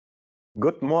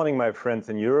Good morning, my friends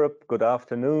in Europe. Good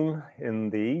afternoon in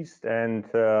the East, and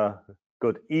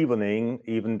good evening,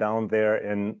 even down there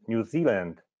in New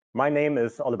Zealand. My name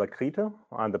is Oliver Kriete.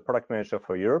 I'm the product manager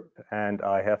for Europe, and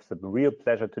I have the real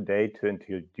pleasure today to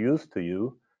introduce to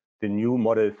you the new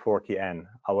Model 40N,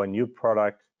 our new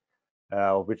product,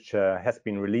 which has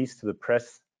been released to the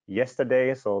press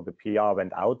yesterday. So the PR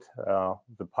went out,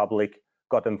 the public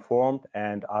got informed,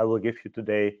 and I will give you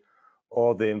today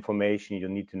all the information you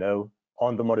need to know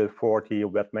on the Model 40,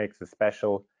 what makes it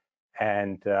special,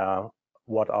 and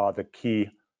what are the key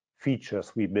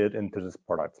features we built into this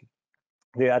product.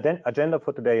 The agenda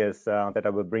for today is that I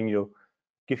will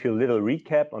give you a little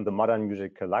recap on the modern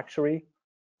music luxury.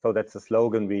 So that's the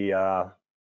slogan we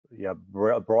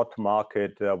brought to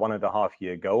market 1.5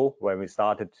 years ago, when we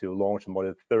started to launch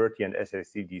Model 30 and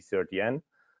SACD30N.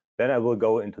 Then I will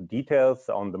go into details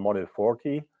on the Model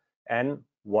 40 and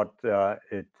what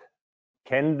it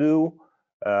can do,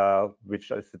 which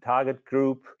is the target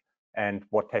group, and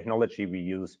what technology we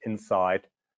use inside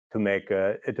to make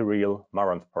it a real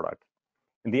Marantz product.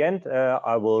 In the end,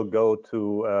 I will go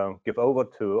to give over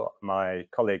to my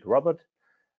colleague Robert.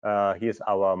 He is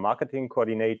our marketing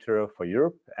coordinator for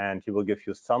Europe, and he will give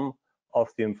you some of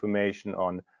the information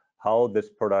on how this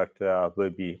product will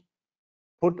be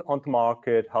put on the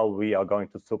market, how we are going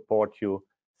to support you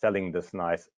selling this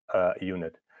nice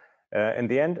unit. In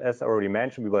the end, as I already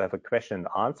mentioned, we will have a question and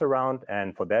answer round,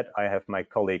 and for that I have my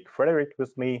colleague Frederick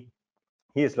with me.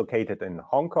 He is located in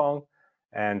Hong Kong,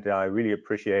 and I really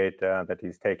appreciate that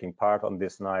he's taking part on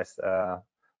this nice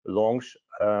launch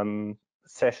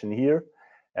session here.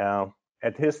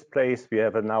 At his place, we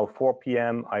have it now 4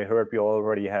 p.m. I heard we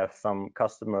already have some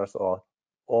customers or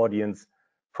audience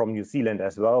from New Zealand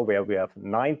as well, where we have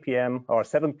 9 p.m. or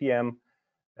 7 p.m.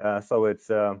 So it's,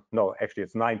 no, actually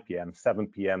it's 9 p.m., 7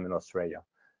 p.m. in Australia.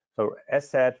 So as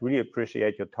said, really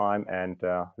appreciate your time, and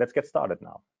let's get started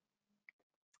now.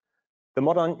 The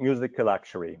modern music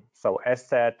luxury. So as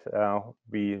said,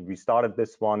 we started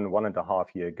this 1.5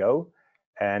 years ago,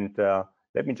 and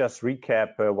let me just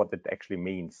recap what it actually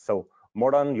means. So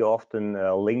modern, you often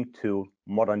link to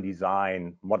modern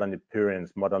design, modern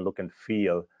appearance, modern look and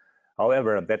feel.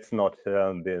 However, that's not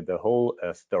the whole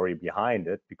story behind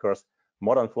it, because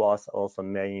modern for us also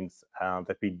means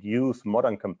that we use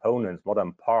modern components,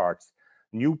 modern parts,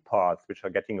 new parts which are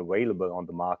getting available on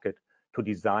the market to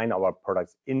design our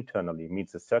products internally,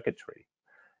 means the circuitry.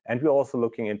 And we're also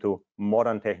looking into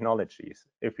modern technologies,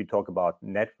 if we talk about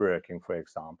networking, for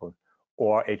example,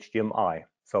 or HDMI.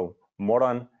 So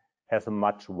modern has a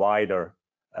much wider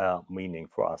meaning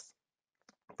for us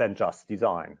than just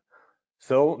design.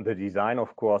 So the design,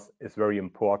 of course, is very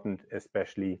important,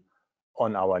 especially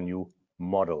on our new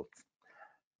models.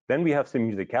 Then we have the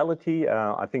musicality.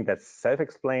 I think that's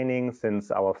self-explaining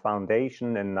since our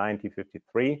foundation in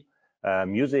 1953.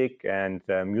 Music and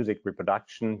music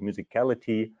reproduction,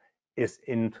 musicality is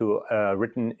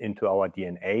written into our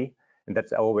DNA, and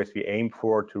that's always we aim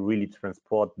for, to really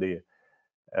transport the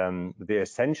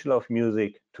essential of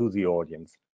music to the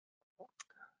audience.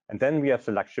 And then we have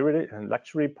the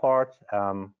luxury part.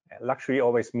 Luxury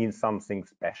always means something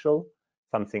special,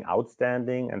 something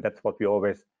outstanding, and that's what we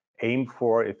always aim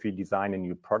for if we design a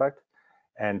new product.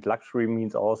 And luxury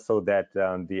means also that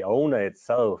the owner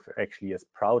itself actually is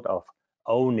proud of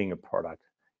owning a product.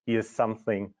 He is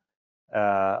something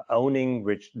owning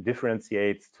which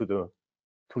differentiates to the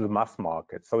mass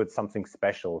market. So it's something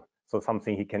special, so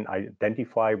something he can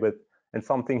identify with, and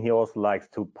something he also likes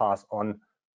to pass on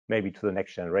maybe to the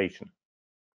next generation.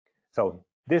 So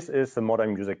this is the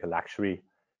modern music luxury,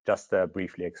 just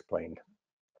briefly explained.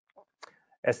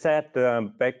 As said,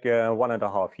 back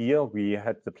 1.5 years, we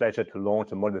had the pleasure to launch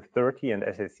the Model 30 and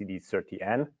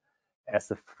SACD30N as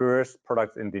the first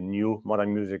products in the new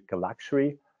modern music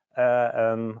luxury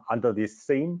under this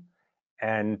theme.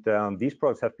 And these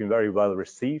products have been very well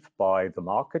received by the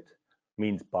market,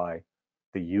 means by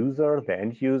the user, the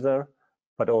end user,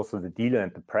 but also the dealer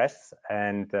and the press.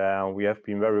 And we have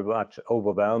been very much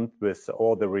overwhelmed with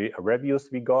all the reviews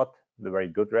we got, the very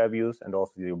good reviews, and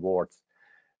also the awards.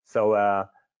 So a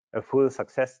full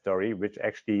success story, which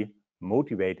actually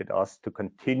motivated us to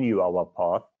continue our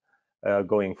path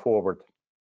going forward.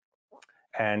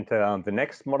 And the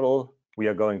next model we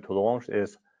are going to launch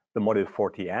is the Model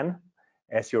 40N.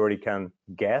 As you already can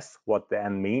guess what the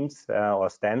N means or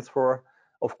stands for,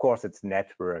 of course, it's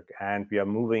network. And we are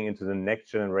moving into the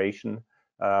next generation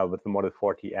with the Model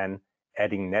 40N,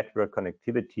 adding network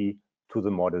connectivity to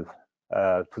the model,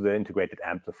 to the integrated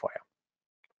amplifier.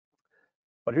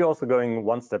 But we're also going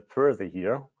one step further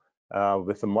here.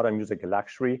 with the modern music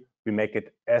luxury, we make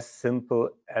it as simple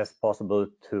as possible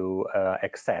to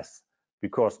access,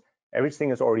 because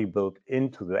everything is already built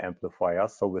into the amplifier.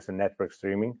 So with the network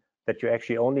streaming, that you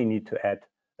actually only need to add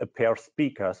a pair of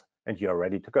speakers and you're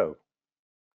ready to go.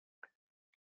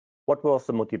 What was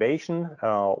the motivation?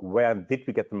 Where did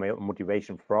we get the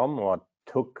motivation from, or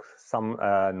took some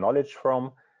knowledge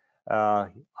from?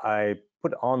 I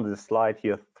put on the slide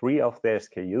here 3 of the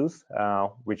SKUs,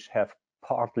 which have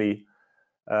partly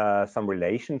some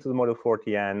relation to the Model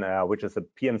 40N, which is a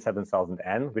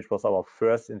PM7000N, which was our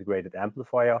first integrated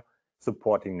amplifier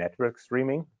supporting network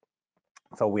streaming.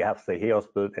 So we have the HEOS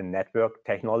built-in network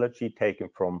technology taken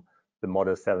from the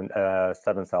Model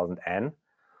 7000N.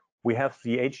 We have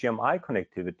the HDMI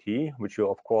connectivity, which you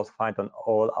of course find on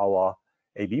all our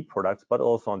AV products, but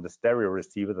also on the stereo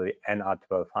receiver, the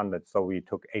NR1200. So we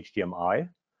took HDMI,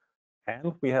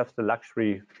 and we have the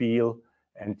luxury feel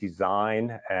and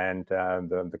design and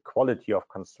the quality of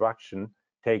construction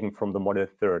taken from the Model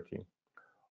 30.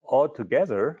 All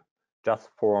together just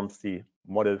forms the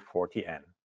Model 40N.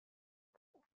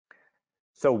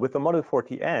 So with the Model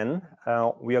 40N,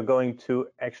 we are going to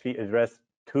actually address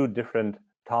 2 different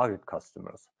target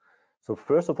customers. So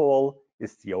first of all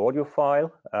is the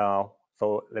audiophile.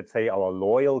 So let's say our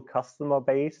loyal customer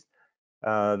base,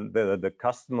 the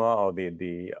customer or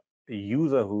the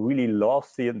user who really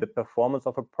loves the performance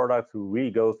of a product, who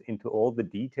really goes into all the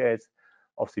details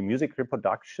of the music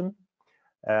reproduction,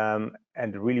 and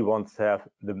really wants to have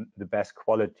the best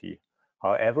quality.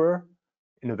 However,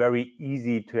 in a very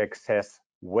easy to access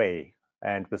way.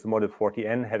 And with the Model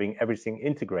 40N having everything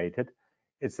integrated,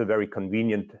 it's a very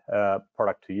convenient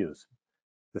product to use.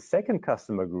 The second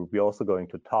customer group we're also going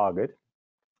to target,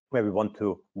 where we want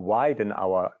to widen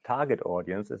our target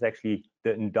audience, is actually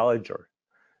the indulger.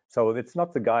 So it's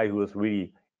not the guy who is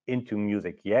really into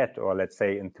music yet, or let's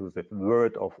say into the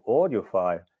world of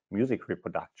audiophile music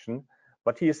reproduction,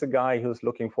 but he is the guy who's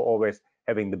looking for always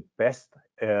having the best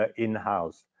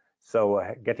in-house. So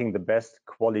getting the best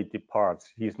quality parts.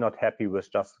 He's not happy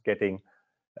with just getting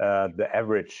the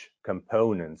average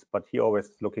components, but he always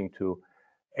is looking to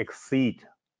exceed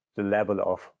the level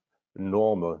of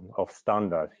normal, of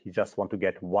standard. He just wants to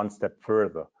get one step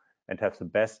further and have the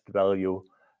best value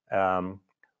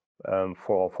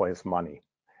for his money.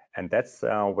 And that's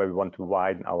where we want to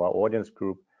widen our audience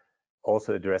group,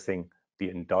 also addressing the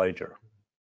indulger.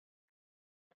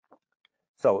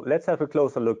 So let's have a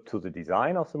closer look to the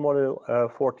design of the Model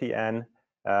 40N.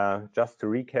 Just to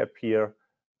recap here,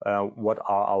 what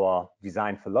are our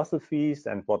design philosophies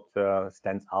and what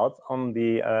stands out on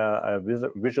the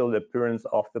visual appearance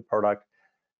of the product.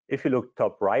 If you look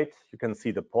top right, you can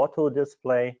see the portal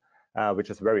display,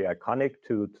 which is very iconic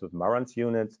to the Marantz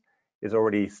units. It's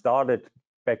already started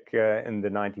back in the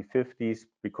 1950s,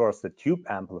 because the tube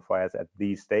amplifiers at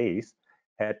these days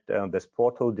had this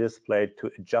portal display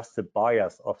to adjust the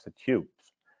bias of the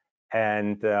tubes.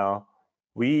 And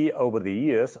we, over the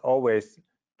years, always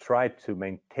tried to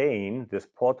maintain this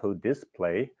portal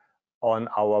display on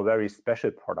our very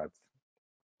special products.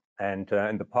 And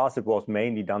in the past, it was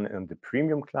mainly done in the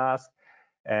premium class.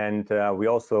 And we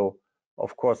also,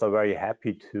 of course, are very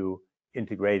happy to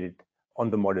integrate it on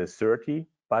the Model 30,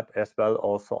 but as well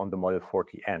also on the Model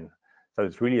 40N. So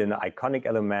it's really an iconic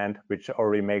element which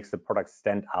already makes the product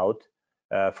stand out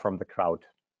from the crowd.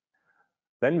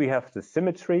 Then we have the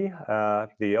symmetry.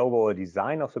 The overall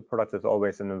design of the product is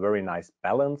always in a very nice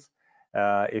balance.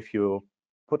 If you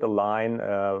put a line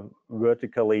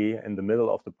vertically in the middle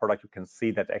of the product, you can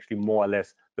see that actually more or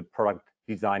less the product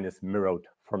design is mirrored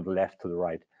from the left to the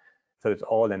right. So it's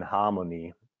all in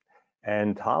harmony.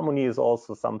 And harmony is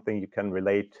also something you can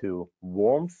relate to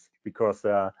warmth, because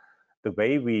the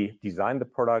way we design the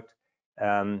product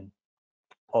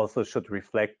also should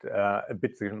reflect a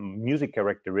bit the music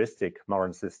characteristic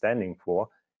Marantz is standing for.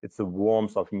 It's the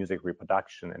warmth of music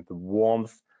reproduction, and the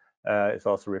warmth is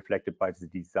also reflected by the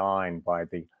design, by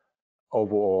the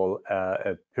overall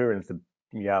appearance,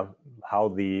 how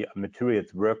the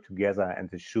materials work together and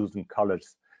the hues and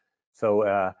colors.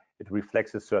 So it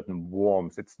reflects a certain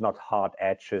warmth. It's not hard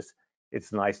edges.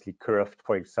 It's nicely curved,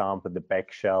 for example, the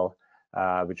back shell,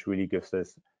 which really gives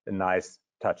us a nice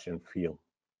touch and feel.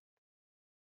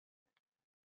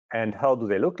 And how do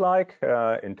they look like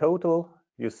in total?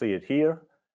 You see it here.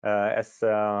 As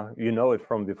you know it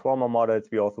from the former models,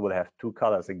 we also will have 2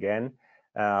 colors again.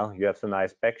 You have the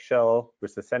nice back shell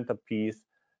with the centerpiece,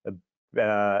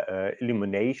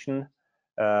 illumination,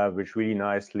 which really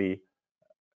nicely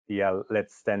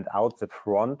let's stand out the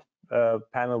front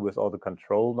panel with all the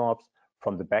control knobs,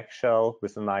 from the back shell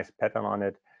with a nice pattern on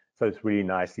it. So it's really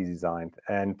nicely designed.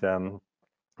 And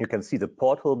You can see the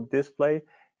portal display,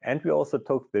 and we also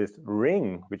took this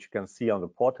ring, which you can see on the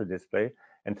portal display,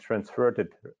 and transferred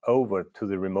it over to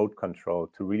the remote control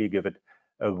to really give it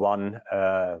a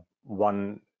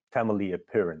one family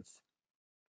appearance.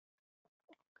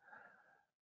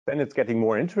 Then it's getting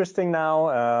more interesting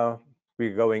now.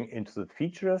 We're going into the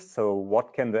features. So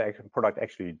what can the product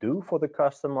actually do for the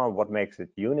customer? What makes it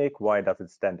unique? Why does it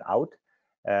stand out?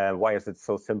 Why is it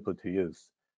so simple to use?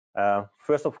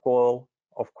 First of all,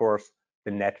 of course,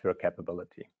 the network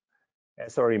capability.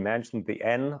 As already mentioned, the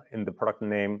N in the product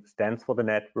name stands for the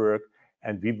network,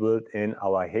 and we built in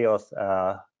our HEOS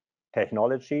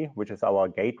technology, which is our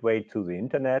gateway to the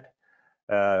internet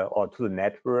or to the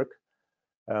network.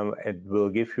 It will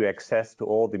give you access to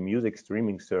all the music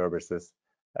streaming services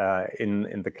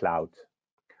in the cloud.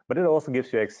 But it also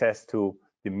gives you access to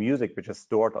the music which is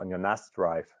stored on your NAS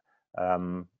drive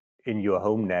in your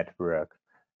home network.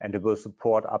 And it will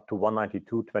support up to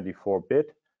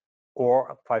 192.24-bit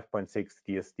or 5.6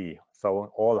 DSD.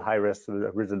 So all high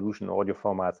resolution audio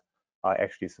formats are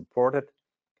actually supported.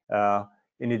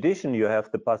 In addition, you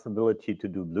have the possibility to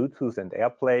do Bluetooth and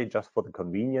AirPlay just for the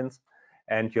convenience.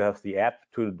 And you have the app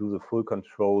to do the full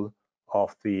control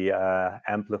of the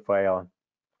amplifier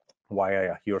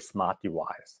via your smart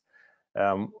device.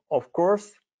 Of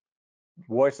course,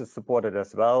 voice is supported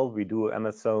as well. We do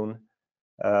Amazon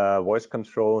voice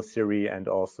control, Siri, and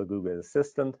also Google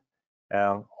Assistant.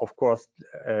 Of course,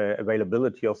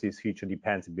 availability of this feature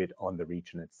depends a bit on the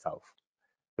region itself.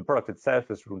 The product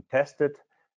itself is room tested,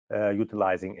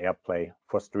 utilizing AirPlay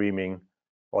for streaming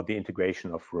or the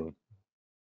integration of room.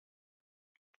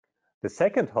 The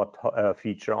second hot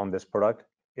feature on this product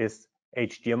is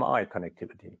HDMI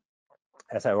connectivity.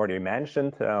 As I already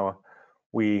mentioned,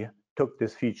 we took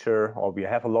this feature, or we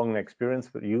have a long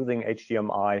experience with using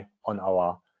HDMI on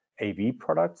our AV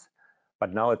products,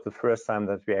 but now it's the first time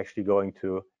that we're actually going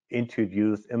to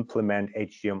implement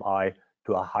HDMI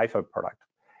to a hi-fi product.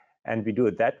 And we do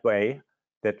it that way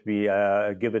that we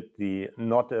give it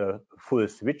not a full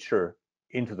switcher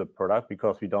into the product,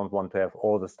 because we don't want to have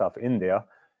all the stuff in there.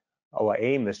 Our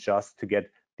aim is just to get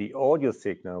the audio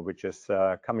signal, which is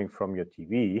coming from your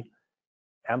TV,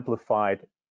 amplified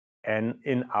and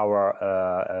in our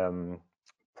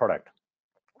product.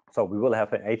 So we will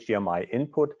have an HDMI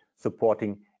input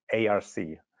supporting ARC.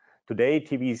 Today,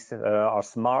 TVs are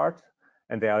smart,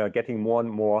 and they are getting more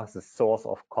and more the source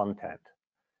of content.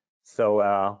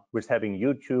 So with having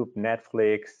YouTube,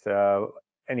 Netflix,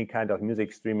 any kind of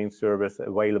music streaming service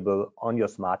available on your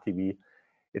smart TV,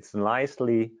 it's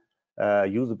nicely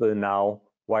usable now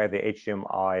via the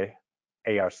HDMI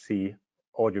ARC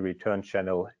audio return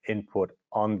channel input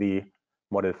on the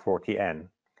Model 40N,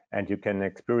 and you can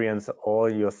experience all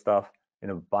your stuff in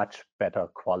a much better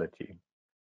quality.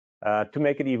 To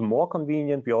make it even more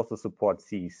convenient, we also support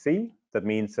CEC. That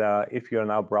means if you're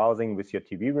now browsing with your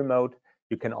TV remote,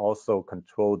 you can also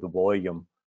control the volume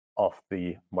of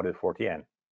the Model 40N.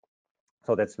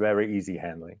 So that's very easy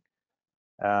handling.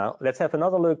 Let's have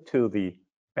another look to the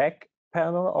back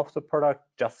panel of the product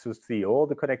just to see all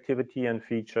the connectivity and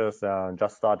features,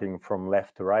 just starting from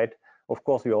left to right. Of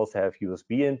course, we also have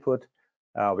USB input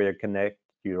where you connect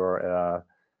your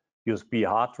USB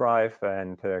hard drive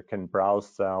and can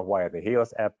browse via the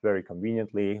HEOS app very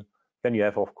conveniently. Then you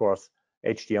have, of course,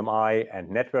 HDMI and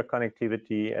network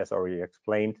connectivity, as already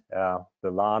explained,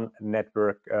 the LAN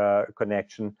network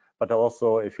connection. But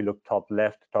also, if you look top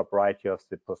left, top right, you have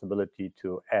the possibility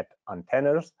to add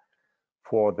antennas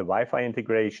for the Wi-Fi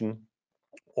integration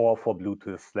or for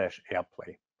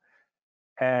Bluetooth/AirPlay.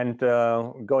 And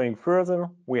going further,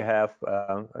 we have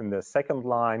in the second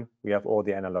line, we have all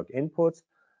the analog inputs,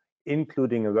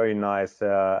 including a very nice,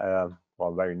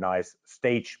 very nice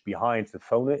stage behind the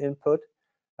phono input,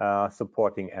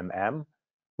 supporting MM.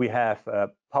 We have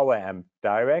power amp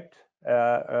direct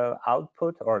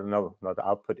output, or no, not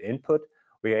output, input.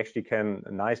 We actually can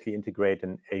nicely integrate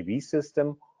an AV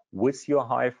system with your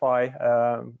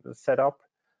hi-fi setup.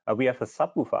 We have a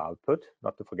subwoofer output,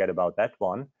 not to forget about that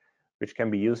one, which can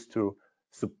be used to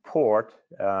support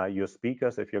your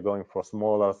speakers if you're going for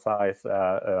smaller size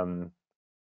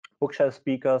bookshelf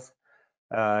speakers.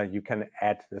 You can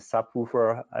add the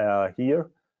subwoofer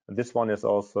here. This one is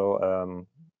also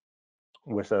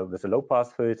with a low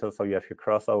pass filter, so you have your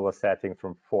crossover setting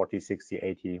from 40, 60,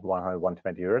 80, 100,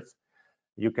 120 Hertz.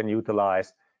 You can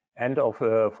utilize. And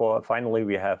finally,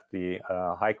 we have the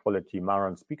high quality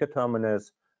Marantz speaker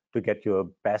terminals to get your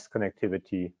best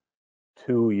connectivity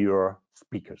to your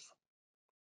speakers.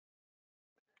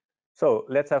 So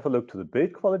let's have a look to the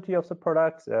build quality of the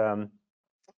product.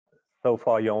 So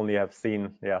far, you only have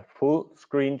seen full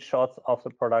screenshots of the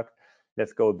product.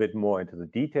 Let's go a bit more into the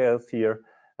details here.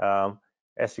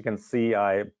 As you can see,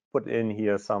 I put in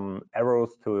here some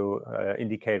arrows to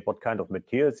indicate what kind of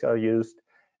materials are used,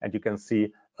 and you can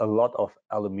see a lot of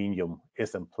aluminium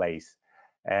is in place,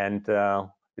 and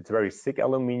it's very thick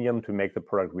aluminium to make the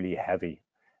product really heavy.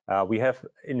 We have,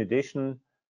 in addition,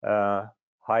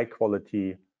 high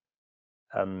quality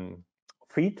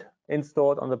feet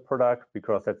installed on the product,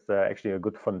 because that's actually a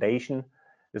good foundation.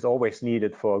 Is always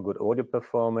needed for a good audio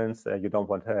performance. You don't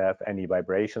want to have any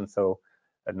vibration, so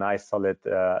a nice solid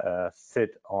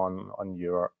sit on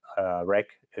your rack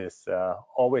is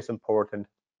always important.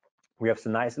 We have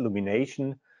some nice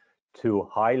illumination to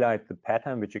highlight the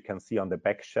pattern, which you can see on the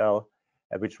back shell,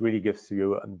 which really gives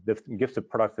the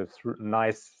product a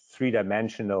nice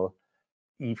three-dimensional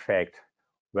effect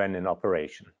when in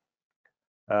operation.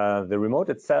 The remote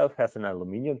itself has an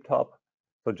aluminium top,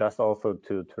 so just also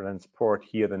to transport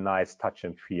here the nice touch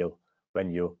and feel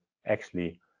when you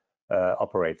actually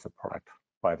operate the product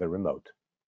by the remote.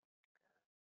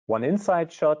 One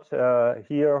inside shot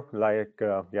here, like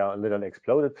a little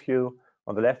exploded view.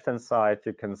 On the left-hand side,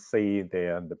 you can see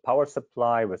the power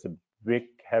supply with a big,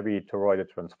 heavy toroidal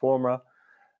transformer.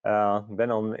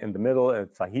 Then in the middle,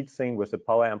 it's a heatsink with a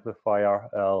power amplifier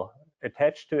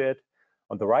attached to it.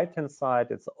 On the right-hand side,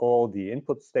 it's all the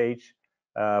input stage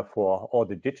for all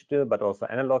the digital, but also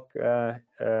analog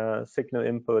signal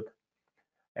input,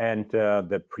 and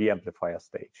the preamplifier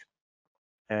stage.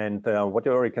 And what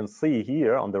you already can see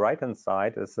here on the right-hand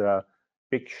side is a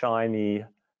big, shiny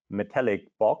metallic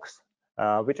box,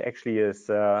 which actually is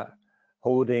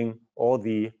holding all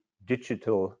the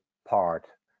digital part.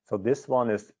 So this one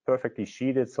is perfectly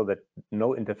sheeted so that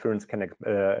no interference can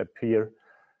appear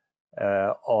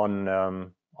on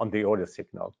the audio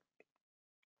signal.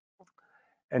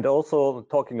 And also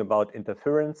talking about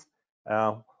interference,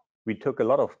 we took a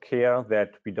lot of care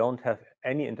that we don't have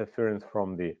any interference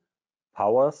from the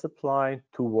power supply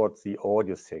towards the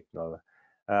audio signal.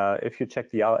 If you check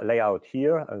the layout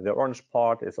here, the orange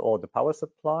part is all the power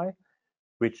supply,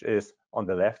 which is on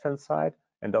the left-hand side.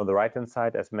 And on the right-hand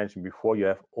side, as mentioned before, you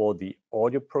have all the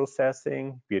audio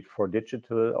processing, be it for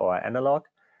digital or analog,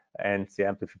 and the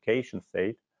amplification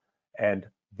state. And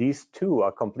these two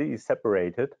are completely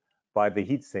separated by the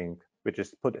heatsink, which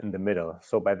is put in the middle.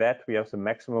 So by that, we have the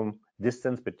maximum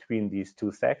distance between these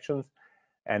two sections,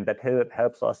 and that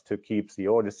helps us to keep the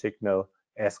audio signal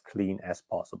as clean as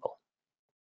possible.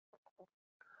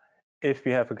 If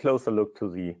we have a closer look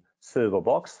to the silver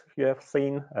box you have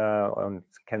seen, and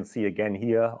can see again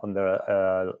here on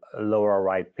the lower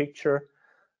right picture,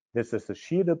 this is a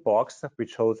shielded box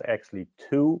which holds actually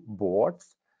two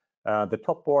boards. The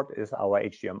top board is our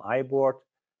HDMI board,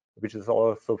 which is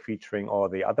also featuring all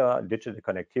the other digital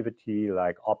connectivity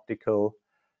like optical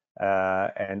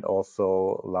and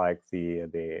also like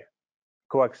the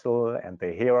coaxial and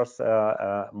the HEOS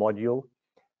module.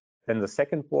 Then the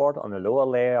second board on the lower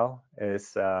layer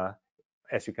is,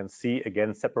 as you can see,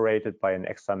 again separated by an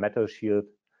extra metal shield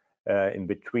in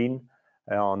between.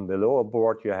 On the lower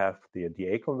board, you have the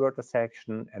DA converter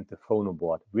section and the phono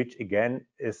board, which again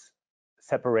is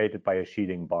separated by a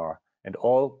shielding bar, and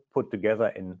all put together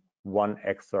in one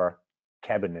extra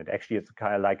cabinet. Actually, it's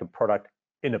kind of like a product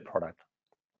in a product,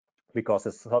 because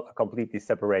it's completely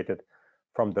separated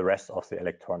from the rest of the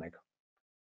electronic.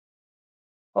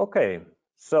 Okay,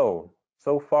 so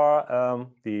far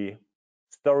the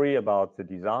story about the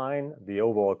design, the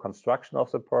overall construction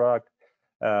of the product,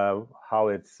 how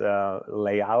it's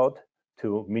laid out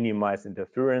to minimize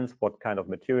interference, what kind of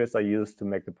materials are used to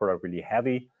make the product really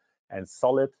heavy and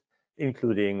solid,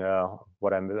 including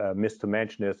what I missed to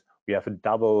mention is we have a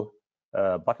double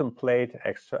bottom plate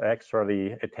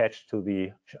extrally attached to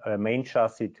the main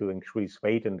chassis to increase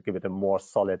weight and give it a more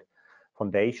solid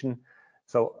foundation.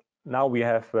 So now we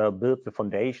have built the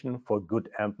foundation for a good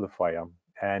amplifier,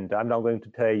 and I'm now going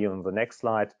to tell you on the next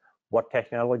slide what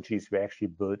technologies we actually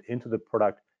built into the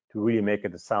product to really make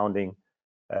it a sounding,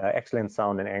 excellent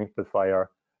sounding amplifier,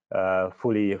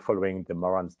 fully following the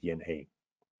Marantz DNA.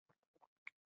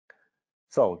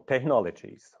 So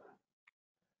technologies.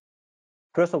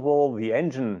 First of all, the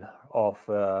engine of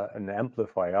an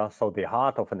amplifier, so the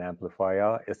heart of an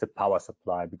amplifier, is the power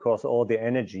supply, because all the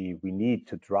energy we need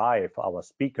to drive our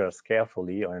speakers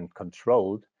carefully and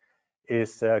controlled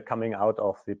is coming out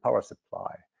of the power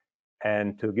supply.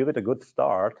 And to give it a good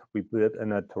start, we built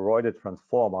in a toroidal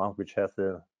transformer, which has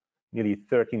a nearly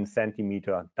 13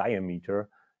 centimeter diameter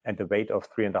and a weight of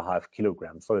 3.5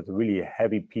 kilograms. So it's a really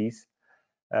heavy piece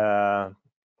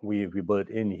we built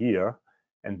in here.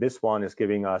 And this one is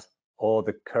giving us all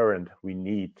the current we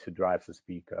need to drive the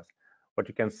speakers. What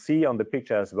you can see on the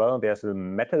picture as well, there's a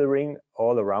metal ring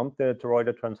all around the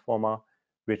toroidal transformer,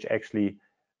 which actually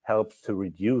helps to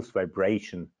reduce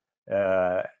vibration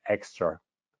extra.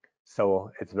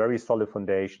 So it's very solid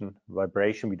foundation.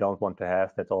 Vibration we don't want to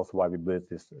have. That's also why we built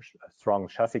this strong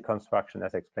chassis construction,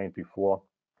 as explained before.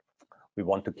 We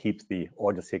want to keep the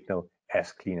audio signal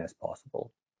as clean as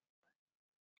possible.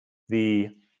 The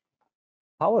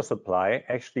power supply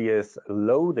actually is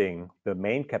loading the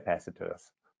main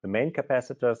capacitors. The main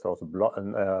capacitors, also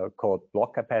called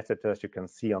block capacitors, you can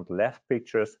see on the left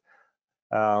pictures.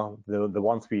 The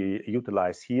ones we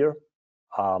utilize here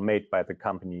are made by the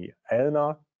company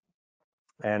Elna,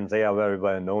 and they are very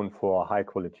well known for high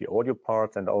quality audio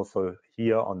parts. And also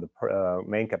here on the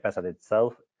main capacitor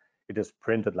itself, it is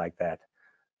printed like that,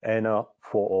 Elna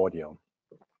for audio.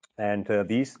 And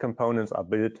these components are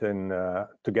built in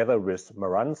together with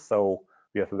Marantz, so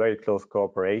we have a very close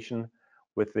cooperation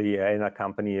with the Elna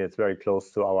company. It's very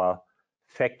close to our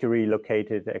factory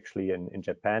located actually in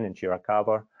Japan, in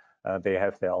Shirakawa. They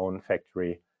have their own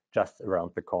factory just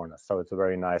around the corner. So it's a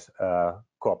very nice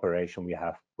cooperation we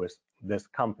have with this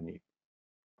company.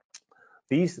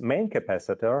 These main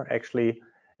capacitor actually,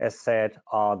 as said,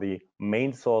 are the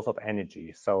main source of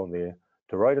energy. So the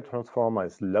toroidal transformer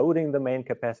is loading the main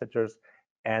capacitors,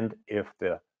 and if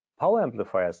the power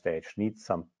amplifier stage needs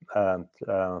some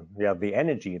the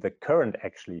energy, the current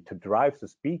actually to drive the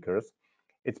speakers,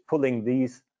 it's pulling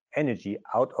these energy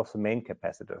out of the main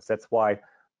capacitors. That's why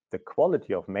the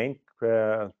quality of the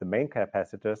main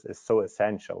capacitors is so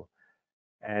essential.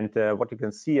 And what you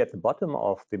can see at the bottom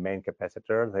of the main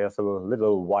capacitor, there's a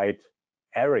little white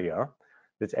area.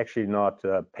 That's actually not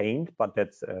paint, but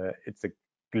that's it's a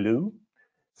glue.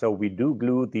 So we do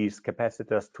glue these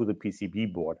capacitors to the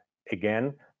PCB board.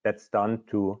 Again, that's done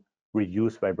to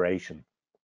reduce vibration.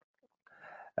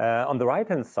 On the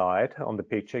right-hand side on the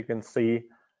picture, you can see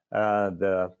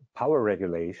the power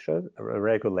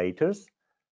regulators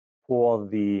for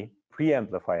the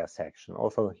preamplifier section.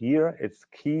 Also here, it's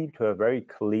key to a very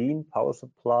clean power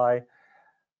supply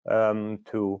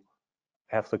to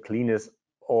have the cleanest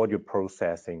audio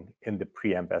processing in the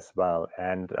preamp as well.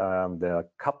 And the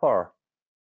copper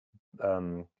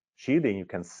shielding you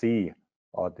can see,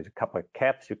 or the copper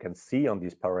caps you can see on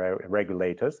these power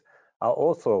regulators, are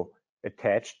also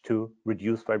attached to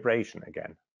reduce vibration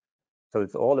again. So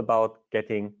it's all about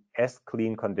getting as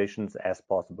clean conditions as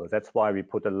possible. That's why we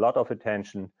put a lot of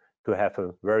attention to have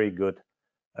a very good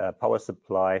power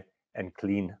supply and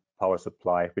clean power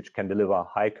supply, which can deliver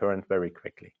high current very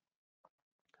quickly.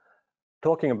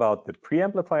 Talking about the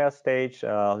preamplifier stage,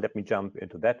 let me jump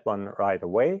into that one right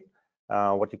away.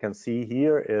 What you can see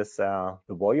here is the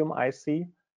volume IC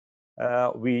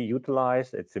we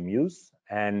utilize. It's a HEOS,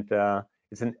 and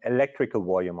it's an electrical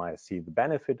volume IC. The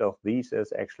benefit of these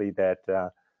is actually that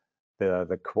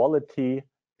the quality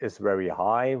is very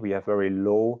high. We have very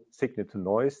low signal to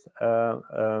noise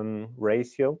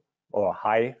ratio, or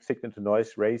high signal to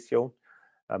noise ratio.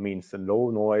 That means a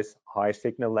low noise, high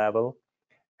signal level,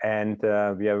 and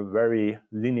we have very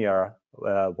linear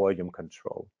volume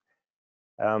control.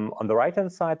 On the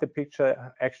right-hand side, the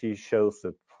picture actually shows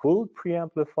the full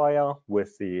preamplifier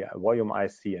with the volume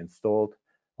IC installed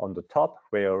on the top.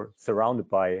 We're surrounded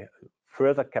by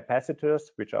further capacitors,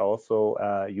 which are also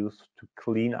used to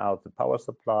clean out the power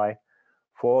supply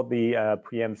for the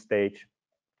preamp stage.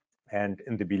 And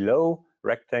in the below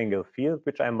rectangle field,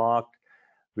 which I marked,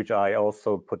 which I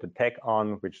also put a tag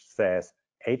on, which says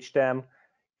HDMI,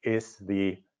 is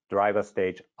the driver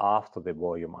stage after the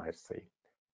volume IC.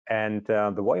 And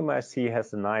the volume IC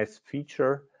has a nice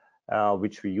feature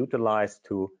which we utilize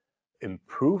to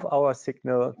improve our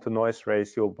signal to noise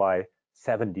ratio by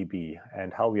 7 dB.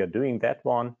 And how we are doing that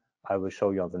one, I will show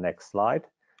you on the next slide,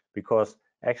 because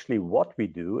actually what we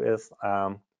do is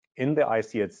in the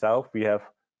IC itself, we have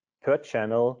per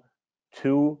channel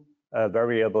 2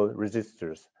 variable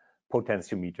resistors,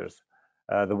 potentiometers.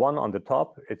 The one on the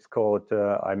top, it's called,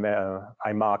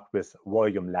 I marked with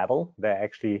volume level. They're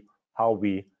actually how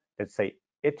we, let's say,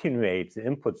 attenuate the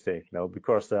input signal,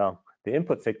 because the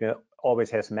input signal always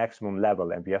has maximum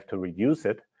level and we have to reduce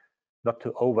it not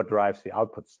to overdrive the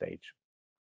output stage.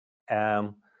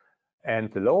 And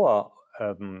the lower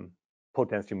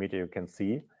potentiometer you can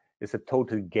see is a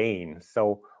total gain.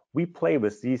 So we play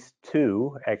with these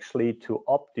two actually to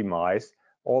optimize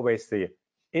always the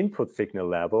input signal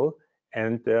level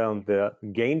and the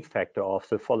gain factor of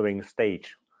the following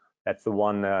stage. That's the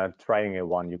one triangle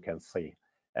one you can see,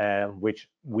 which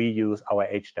we use our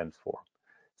HDMIs for.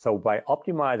 So by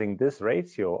optimizing this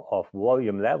ratio of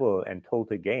volume level and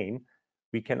total gain,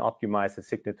 we can optimize the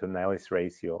signal to noise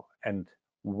ratio. And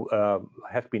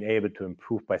have been able to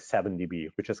improve by 7 dB,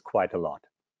 which is quite a lot.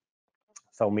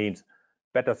 So means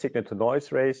better signal to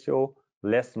noise ratio,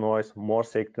 less noise, more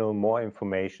signal, more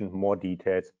information, more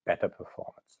details, better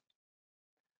performance.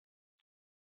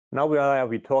 Now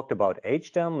we talked about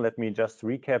HDAM. Let me just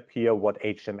recap here what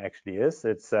HDAM actually is.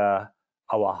 It's our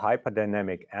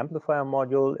hyperdynamic amplifier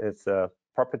module. It's a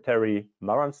proprietary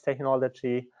Marantz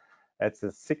technology. It's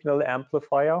a signal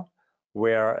amplifier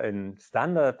where in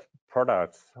standard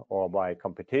products or by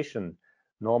competition,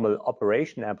 normal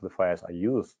operation amplifiers are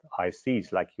used,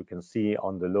 ICs, like you can see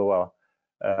on the lower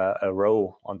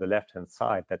row on the left-hand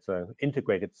side. That's an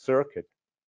integrated circuit,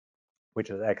 which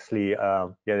is actually,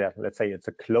 let's say it's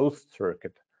a closed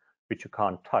circuit, which you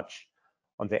can't touch.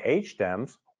 On the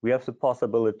HDAMs, we have the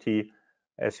possibility,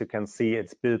 as you can see,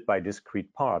 it's built by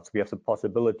discrete parts. We have the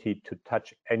possibility to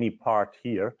touch any part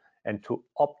here and to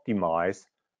optimize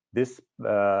this,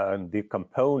 the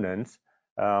components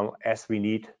as we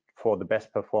need for the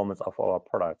best performance of our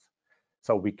products.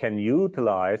 So we can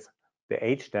utilize the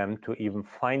HDAM to even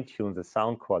fine-tune the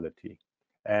sound quality.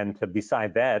 And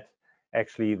beside that,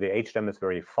 actually the HDAM is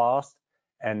very fast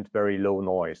and very low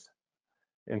noise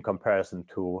in comparison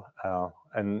to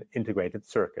an integrated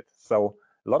circuit. So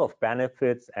a lot of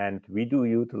benefits, and we do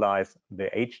utilize the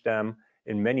HDAM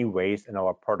in many ways in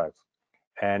our products.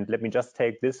 And let me just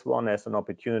take this one as an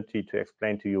opportunity to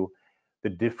explain to you the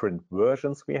different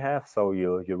versions we have. So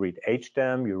you read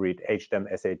HDAM, you read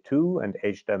HDAM SA2 and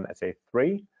HDAM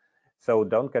SA3. So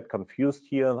don't get confused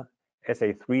here.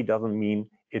 SA3 doesn't mean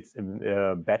it's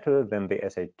better than the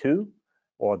SA2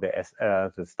 or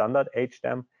the standard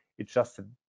HDAM. It's just a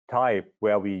type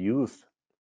where we use,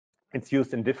 it's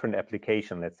used in different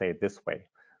applications, let's say it this way.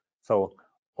 So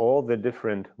all the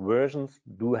different versions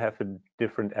do have a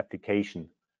different application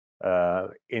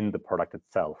in the product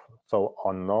itself. So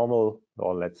on normal,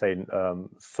 or let's say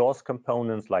source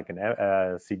components like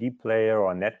a CD player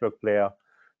or a network player,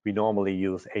 we normally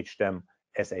use HDAM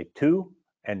SA2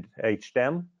 and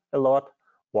HDAM a lot,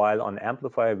 while on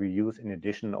amplifier we use in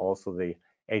addition also the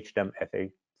HDAM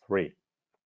SA3.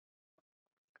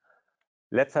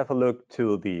 Let's have a look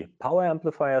to the power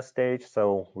amplifier stage.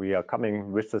 So we are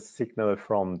coming with the signal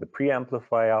from the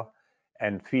preamplifier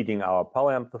and feeding our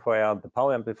power amplifier. The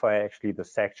power amplifier actually the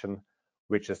section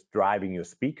which is driving your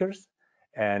speakers.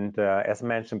 And as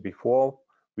mentioned before,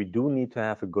 we do need to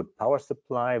have a good power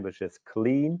supply which is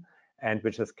clean and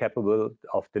which is capable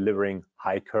of delivering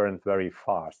high current very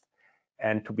fast.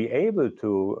 And to be able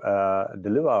to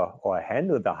deliver or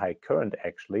handle the high current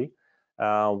actually,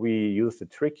 we used a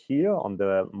trick here on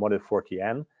the Model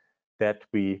 40N that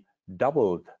we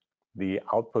doubled the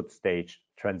output stage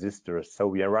transistors. So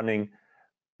we are running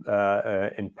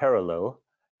in parallel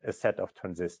a set of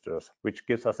transistors, which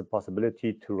gives us a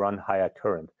possibility to run higher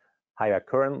current. Higher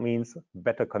current means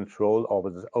better control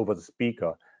over the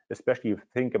speaker, especially if you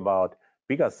think about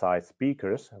bigger size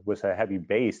speakers with a heavy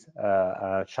bass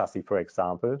chassis, for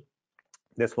example.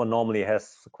 This one normally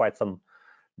has quite some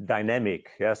dynamic,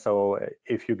 so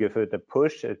if you give it a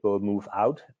push, it will move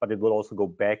out, but it will also go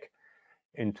back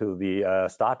into the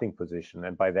starting position,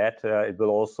 and by that it will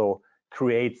also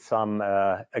create some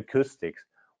acoustics.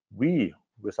 We,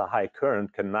 with a high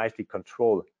current, can nicely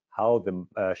control how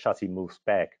the chassis moves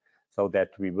back, so that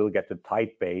we will get a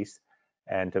tight bass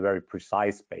and a very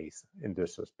precise bass in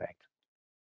this respect.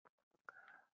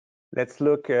 Let's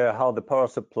look how the power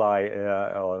supply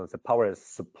or the power is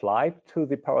supplied to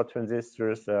the power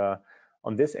transistors.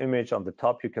 On this image on the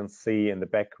top, you can see in the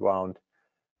background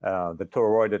the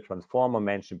toroidal transformer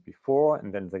mentioned before,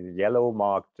 and then the yellow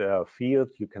marked field,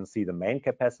 you can see the main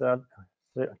capacitors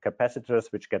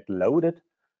which get loaded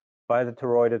by the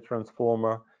toroidal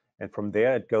transformer, and from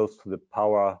there it goes to the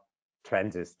power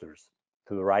transistors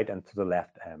to the right and to the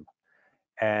left amp.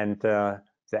 And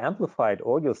the amplified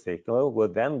audio signal will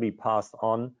then be passed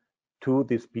on to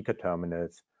the speaker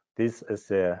terminals. This is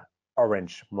the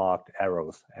orange marked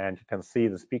arrows, and you can see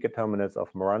the speaker terminals of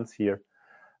Marantz here,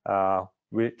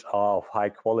 which are of high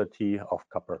quality of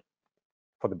copper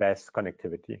for the best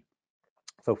connectivity.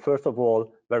 So first of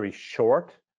all, very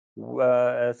short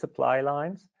supply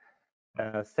lines.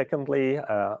 Secondly,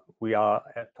 we are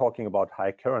talking about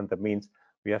high current. That means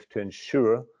we have to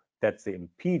ensure that the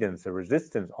impedance, the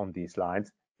resistance on these lines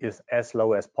is as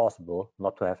low as possible,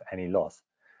 not to have any loss.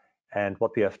 And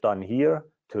what we have done here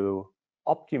to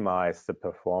optimize the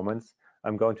performance,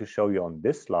 I'm going to show you on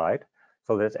this slide.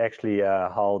 So that's actually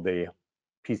how the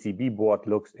PCB board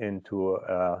looks into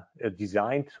a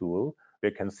design tool. We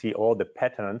can see all the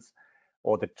patterns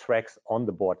or the tracks on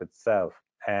the board itself.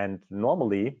 And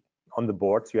normally on the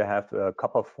boards you have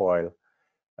copper foil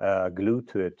glued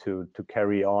to it to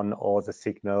carry on all the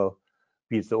signal,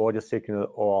 be it the audio signal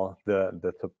or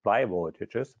the supply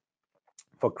voltages.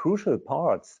 For crucial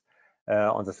parts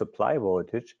on the supply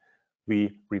voltage,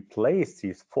 we replace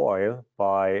these foil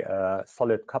by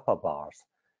solid copper bars.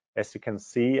 As you can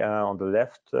see on the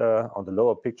left, on the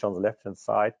lower picture on the left-hand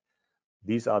side,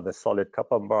 these are the solid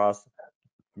copper bars,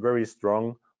 very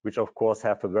strong, which of course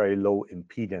have a very low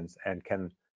impedance and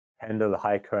can handle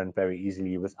high current very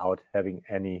easily without having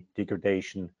any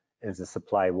degradation in the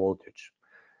supply voltage.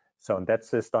 So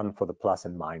that's done for the plus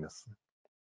and minus.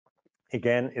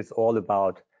 Again, it's all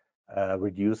about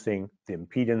reducing the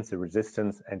impedance, the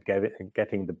resistance, and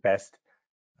getting the best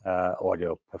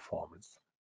audio performance.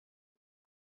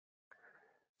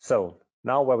 So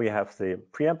now where we have the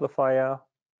preamplifier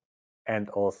and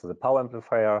also the power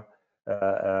amplifier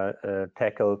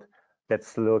tackled,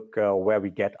 let's look where we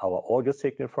get our audio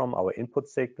signal from, our input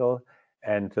signal.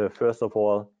 And first of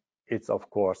all, it's of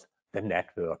course the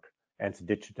network and the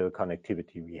digital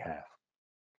connectivity we have.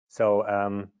 So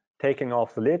taking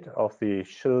off the lid of the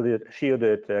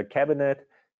shielded cabinet,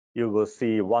 you will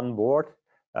see one board.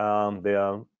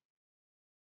 Let's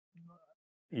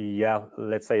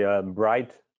say a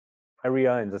bright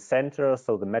area in the center,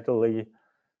 so the metal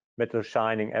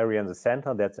shining area in the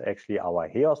center, that's actually our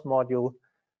HEOS module,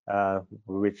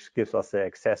 which gives us the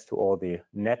access to all the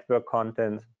network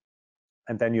content.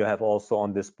 And then you have also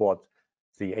on this board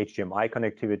the HDMI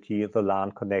connectivity, the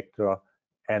LAN connector,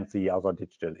 and the other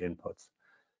digital inputs.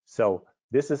 So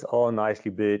this is all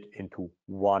nicely built into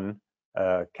one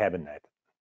cabinet.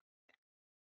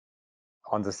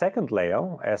 On the second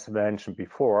layer, as mentioned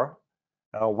before,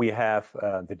 we have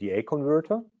the DA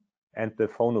converter and the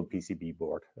phono PCB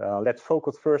board. Let's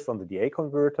focus first on the DA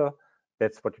converter.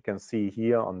 That's what you can see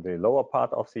here on the lower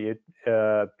part of the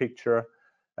picture,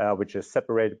 which is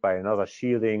separated by another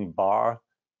shielding bar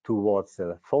towards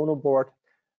the phono board.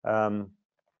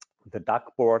 The DAC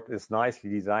board is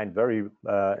nicely designed very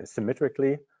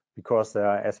symmetrically because,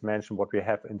 as mentioned, what we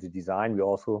have in the design, we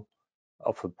also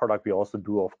of the product, we also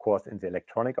do, of course, in the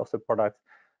electronic of the product,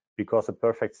 because the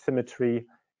perfect symmetry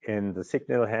in the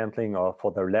signal handling or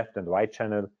for the left and right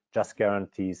channel just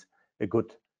guarantees a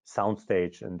good sound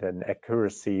stage and an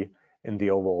accuracy in the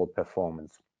overall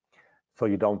performance. So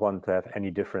you don't want to have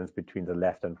any difference between the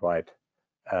left and right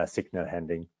signal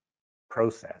handling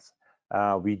process.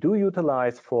 We do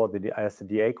utilize for the as the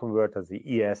DA converter the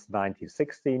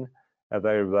ES9016, a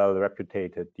very well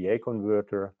reputed DA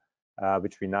converter,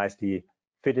 which we nicely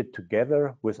fitted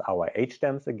together with our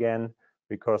HDMIs again,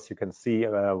 because you can see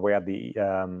where the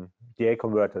DA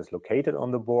converter is located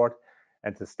on the board,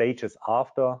 and the stages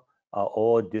after are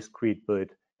all discrete built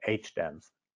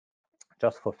HDMIs,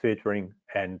 just for filtering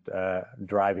and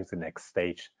driving the next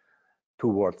stage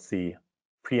towards the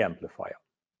preamplifier.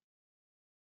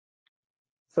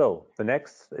 So the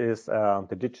next is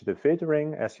the digital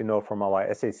filtering. As you know from our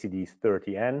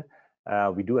SACD30N,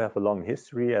 we do have a long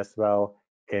history as well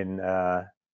in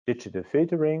digital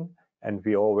filtering, and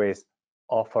we always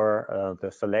offer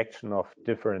the selection of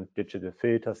different digital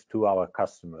filters to our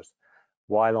customers.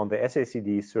 While on the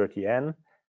SACD30N,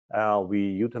 we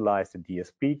utilize the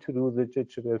DSP to do the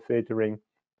digital filtering.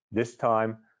 This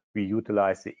time we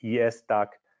utilize the ES DAC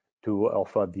to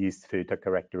offer these filter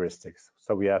characteristics.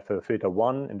 So we have a filter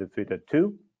 1 and a filter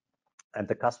 2, and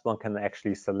the customer can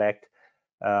actually select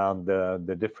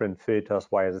the different filters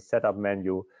via the setup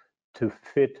menu to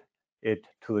fit it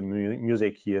to the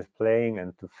music he is playing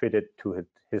and to fit it to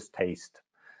his taste.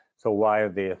 So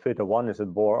while the filter 1 is a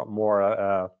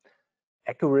more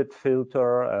accurate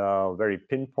filter, very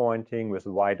pinpointing with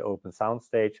a wide open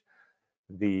soundstage,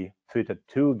 the filter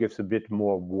 2 gives a bit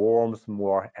more warmth,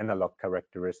 more analog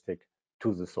characteristic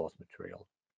to the source material.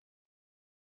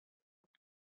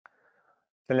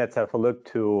 Then let's have a look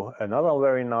to another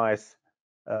very nice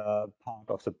part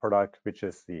of the product, which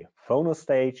is the phono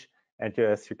stage. And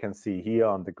as you can see here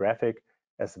on the graphic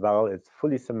as well, it's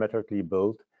fully symmetrically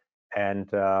built, and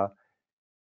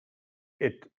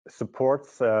it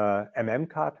supports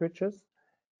cartridges,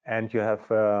 and you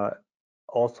have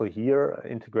also here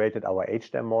integrated our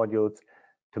HDMI modules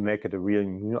to make it a real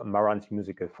Marantz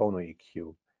musical phono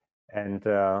EQ. And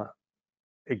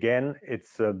again,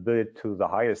 it's built to the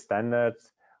highest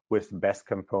standards with the best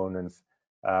components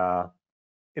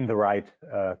in the right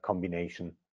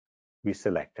combination we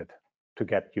selected to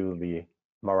get you the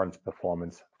Marantz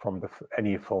performance from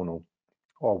any phono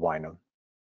or vinyl.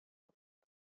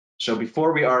 So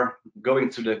before we are going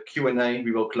to the Q&A,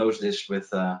 we will close this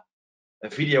with a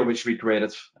video which we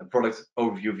created, a product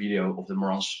overview video of the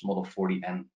Marantz Model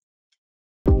 40N.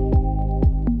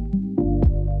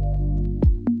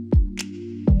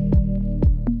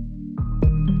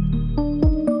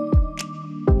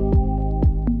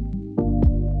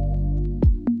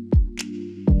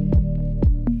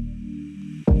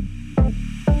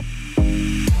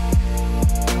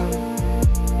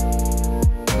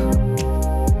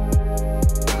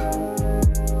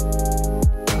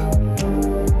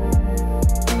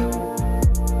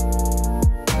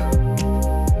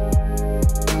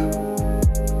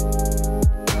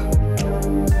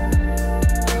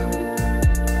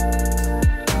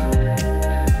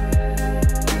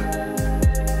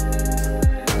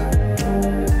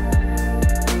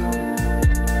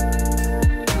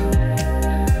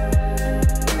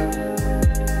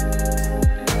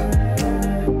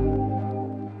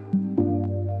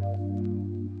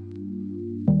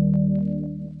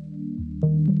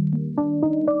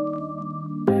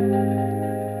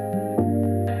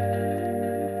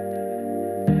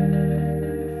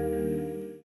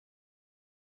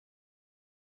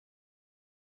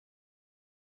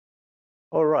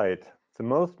 All right, the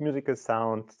most musical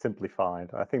sound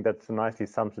simplified. I think that nicely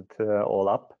sums it all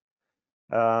up.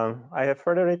 I have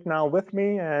Frederick now with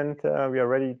me, and we are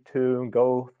ready to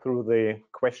go through the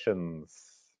questions.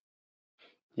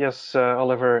 Yes,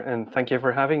 Oliver, and thank you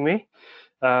for having me.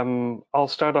 I'll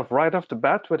start off right off the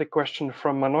bat with a question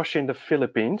from Manoshi in the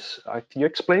Philippines. You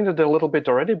explained it a little bit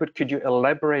already, but could you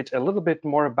elaborate a little bit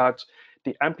more about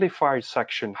the amplifier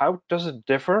section? How does it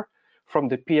differ from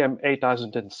the PM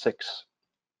 8006?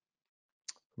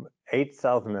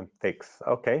 8006,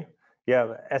 okay.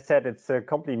 Yeah, as said, it's a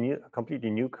completely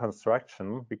new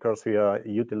construction because we are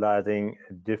utilizing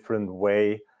a different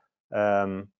way.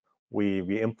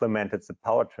 We implemented the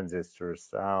power transistors.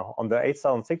 On the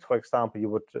 8006, for example, you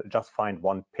would just find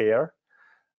one pair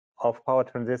of power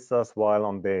transistors, while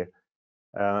on the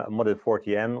Model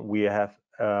 40N, we have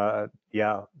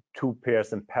two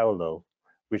pairs in parallel,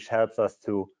 which helps us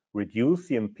to reduce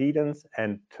the impedance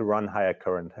and to run higher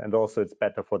current. And also it's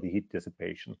better for the heat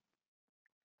dissipation.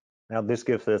 Now this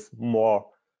gives us more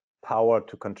power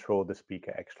to control the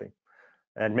speaker actually.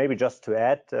 And maybe just to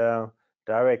add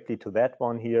directly to that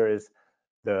one here is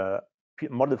the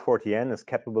Model 40N is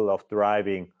capable of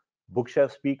driving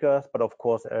bookshelf speakers, but of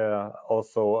course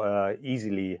also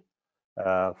easily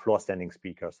floor standing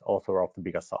speakers, also of the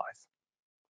bigger size.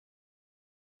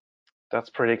 That's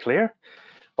pretty clear.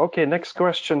 Okay, next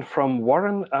question from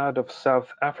Warren out of South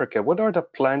Africa. What are the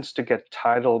plans to get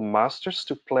Tidal masters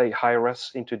to play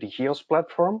high-res into the HEOS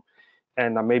platform?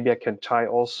 And maybe I can tie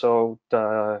also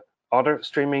the other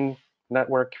streaming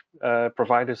network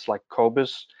providers like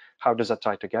Cobus. How does that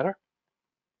tie together?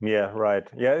 Yeah, right.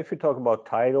 Yeah, if you talk about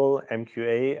Tidal,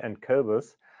 MQA, and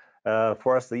Cobus,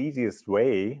 for us, the easiest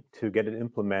way to get it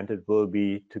implemented will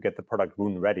be to get the product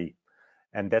room ready.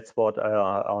 And that's what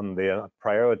on the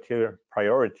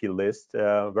priority list,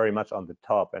 very much on the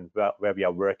top and where we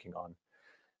are working on.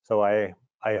 So I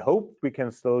hope we can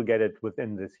still get it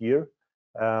within this year,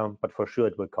 but for sure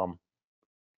it will come.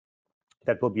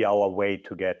 That will be our way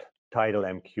to get Tidal,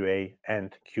 MQA,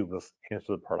 and Cobus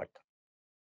into the product.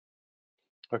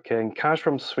 Okay, and Cash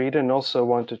from Sweden also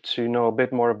wanted to know a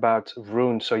bit more about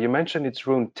Roon. So you mentioned it's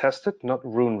Roon tested, not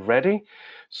Roon ready.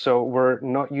 So we're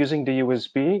not using the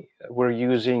USB, we're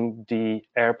using the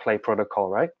AirPlay protocol,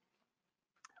 right?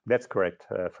 That's correct,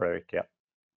 Frederick, yeah.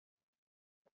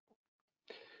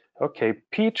 Okay,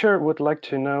 Peter would like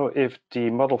to know if the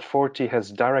Model 40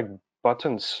 has direct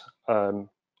buttons on.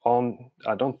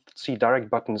 I don't see direct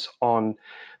buttons on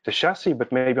the chassis,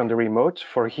 but maybe on the remote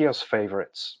for HEOS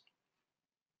favorites.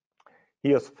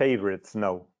 HEOS favorites,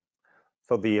 no.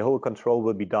 So the whole control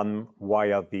will be done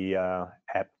via the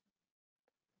app.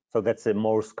 So that's the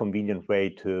most convenient way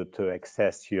to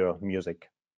access your music.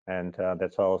 And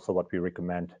that's also what we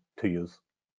recommend to use.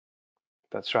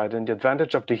 That's right. And the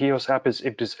advantage of the HEOS app is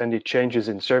if there's any changes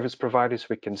in service providers,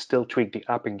 we can still tweak the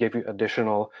app and give you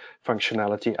additional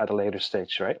functionality at a later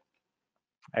stage, right?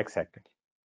 Exactly.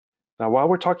 Now, while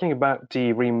we're talking about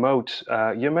the remote,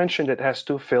 you mentioned it has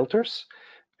two filters.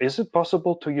 Is it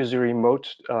possible to use a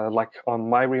remote, like on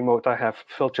my remote, I have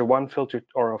filter one, filter,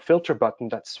 or a filter button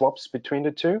that swaps between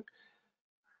the two?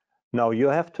 Now you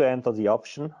have to enter the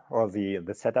option or the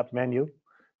setup menu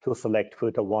to select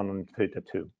filter 1 and filter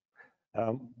 2.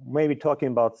 Maybe talking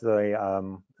about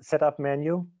the setup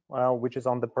menu, which is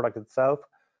on the product itself,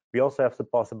 we also have the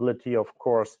possibility, of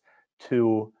course,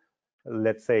 to,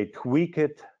 let's say, tweak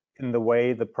it in the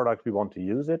way the product we want to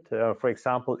use it. For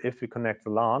example, if we connect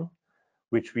the LAN,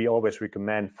 which we always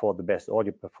recommend for the best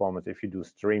audio performance if you do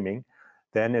streaming,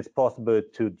 then it's possible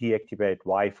to deactivate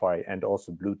Wi-Fi and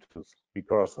also Bluetooth,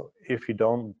 because if you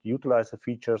don't utilize the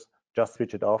features, just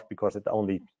switch it off, because it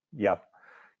only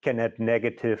can add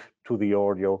negative to the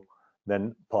audio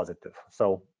than positive.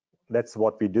 So that's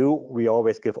what we do. We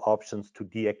always give options to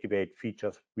deactivate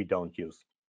features we don't use.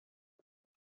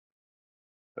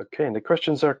 Okay, and the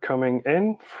questions are coming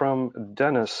in from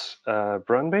Dennis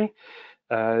Brunby.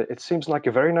 It seems like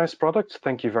a very nice product.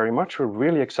 Thank you very much. We're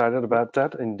really excited about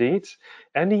that indeed.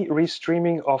 Any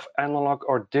restreaming of analog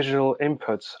or digital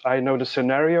inputs? I know the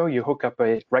scenario, you hook up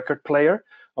a record player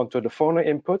onto the phono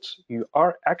inputs. You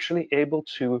are actually able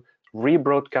to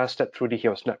rebroadcast that through the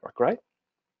HEOS network, right?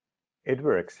 It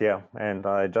works, yeah. And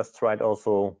I just tried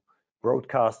also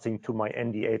broadcasting to my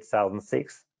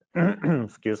ND8006,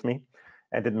 excuse me,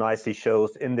 and it nicely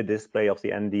shows in the display of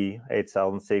the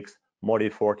ND8006 Model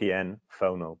 40N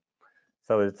phono.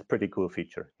 So it's a pretty cool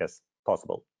feature, yes,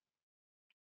 possible.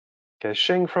 Okay,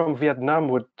 Shing from Vietnam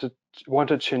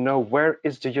wanted to know, where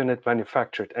is the unit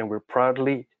manufactured? And we're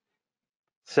proudly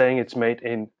saying it's made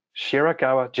in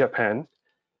Shirakawa, Japan.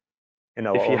 in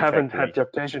our If you own haven't factory. had the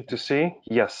occasion to see,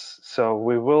 yes. So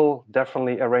we will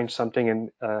definitely arrange something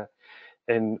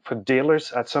for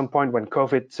dealers at some point when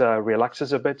COVID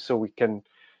relaxes a bit, so we can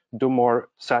do more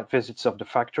site visits of the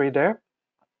factory there.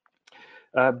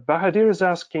 Bahadir is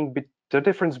asking the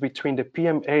difference between the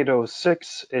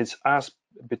PM806 is asked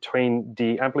between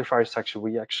the amplifier section.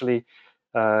 We actually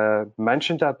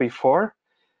mentioned that before.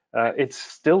 It's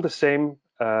still the same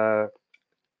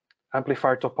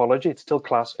amplifier topology. It's still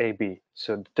class AB.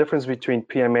 So the difference between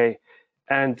PMA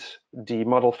and the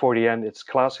Model 40N, it's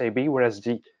class AB, whereas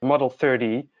the Model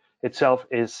 30 itself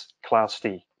is class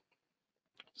D.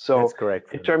 So that's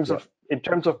correct. In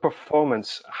terms of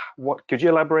performance, what could you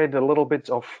elaborate a little bit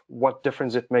of what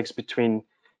difference it makes between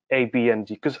AB and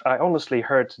D? Because I honestly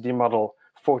heard the Model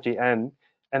 40N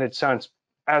and it sounds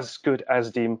as good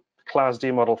as the Class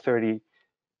D Model 30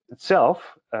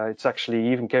 itself. It's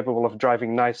actually even capable of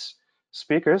driving nice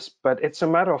speakers, but it's a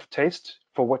matter of taste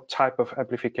for what type of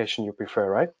amplification you prefer,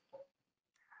 right?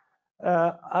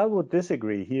 I would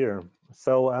disagree here.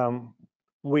 So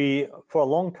we, for a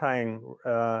long time,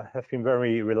 have been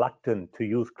very reluctant to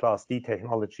use Class D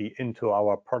technology into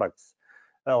our products,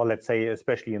 or let's say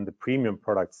especially in the premium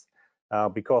products,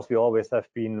 because we always have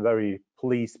been very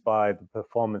pleased by the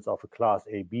performance of a Class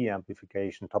AB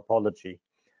amplification topology.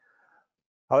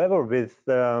 However, with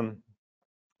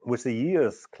the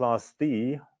years, Class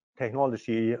D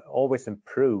technology always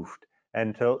improved.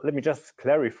 And let me just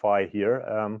clarify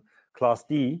here, Class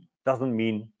D doesn't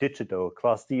mean digital.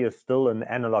 Class D is still an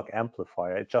analog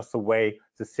amplifier. It's just the way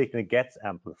the signal gets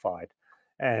amplified.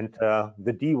 And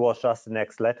the D was just the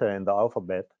next letter in the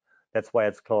alphabet. That's why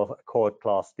it's called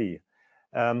Class D.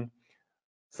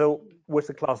 So with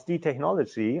the Class D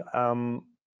technology,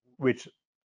 which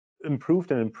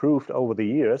improved and improved over the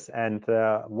years, and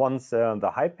once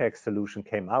the HyPack solution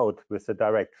came out with the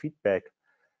direct feedback,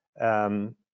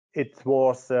 it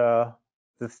was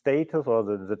the status or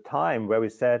the time where we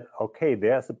said, okay,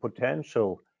 there's a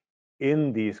potential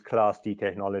in these Class D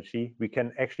technology. We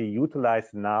can actually utilize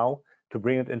now to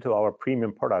bring it into our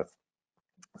premium products.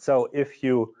 So if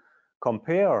you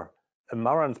compare a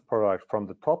Marantz product from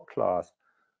the top class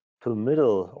to the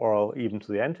middle or even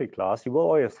to the entry class, you will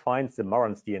always find the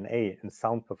Marantz DNA in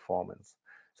sound performance.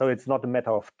 So it's not a matter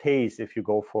of taste if you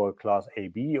go for a Class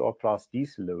AB or Class D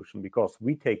solution, because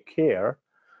we take care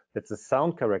that the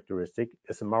sound characteristic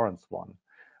is a Marantz one.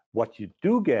 What you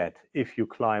do get if you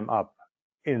climb up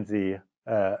in the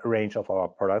range of our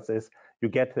products is you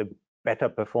get a better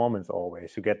performance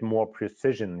always. You get more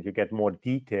precision, you get more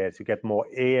details, you get more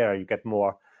air, you get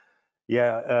more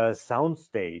sound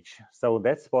stage. So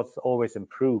that's what's always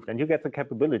improved. And you get the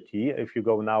capability, if you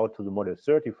go now to the Model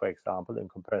 30, for example, in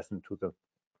comparison to the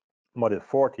Model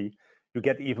 40, you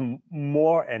get even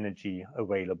more energy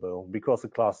available, because the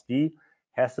Class D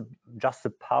has just the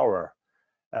power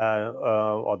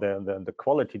or the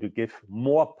quality to give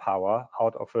more power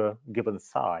out of a given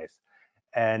size.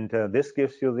 And this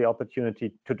gives you the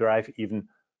opportunity to drive even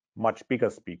much bigger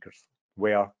speakers,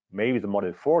 where maybe the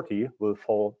Model 40 will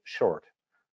fall short.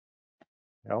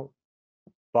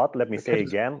 But let me say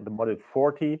again, the Model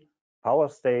 40 power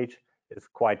stage is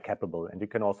quite capable, and you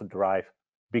can also drive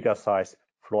bigger size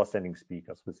floor standing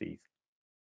speakers with ease.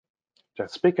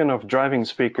 Speaking of driving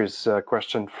speakers,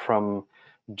 question from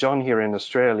John here in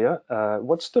Australia.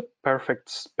 What's the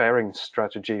perfect pairing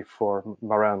strategy for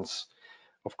Marantz?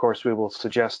 Of course, we will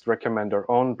recommend our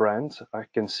own brand. I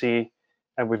can see,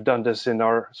 and we've done this in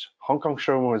our Hong Kong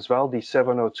showroom as well, the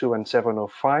 702 and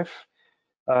 705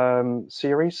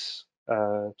 series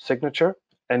signature.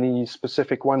 Any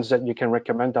specific ones that you can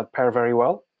recommend that pair very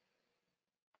well?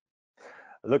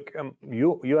 Look,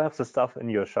 you have the stuff in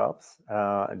your shops.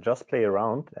 Just play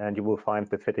around, and you will find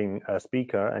the fitting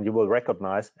speaker, and you will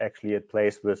recognize actually it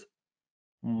plays with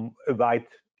a wide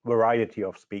variety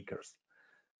of speakers.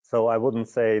 So I wouldn't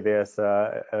say there's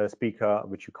a speaker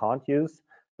which you can't use.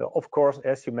 Of course,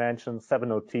 as you mentioned,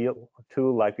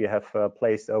 702, like we have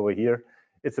placed over here,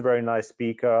 it's a very nice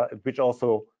speaker, which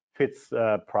also fits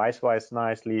price-wise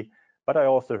nicely. But I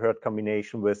also heard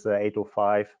combination with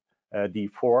 805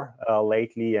 D4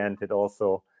 lately, and it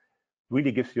also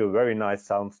really gives you a very nice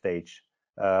sound stage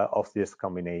of this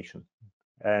combination.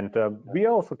 And we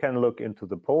also can look into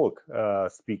the Polk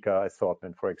speaker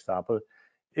assortment, for example.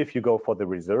 If you go for the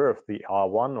reserve, the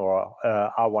R1 or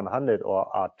R100 or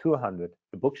R200,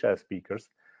 the bookshelf speakers,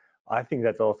 I think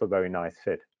that's also a very nice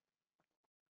fit.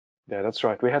 Yeah, that's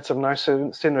right. We had some nice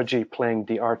synergy playing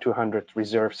the R200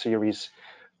 Reserve series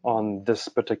on this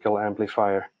particular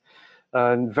amplifier.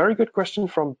 Very good question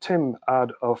from Tim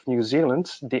out of New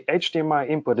Zealand. The HDMI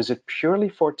input, is it purely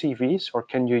for TVs, or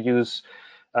can you use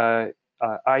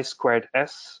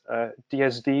I2S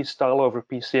DSD style over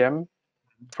PCM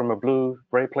from a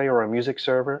Blu-ray player or a music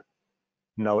server?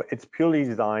 No, it's purely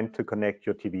designed to connect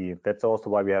your TV. That's also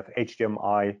why we have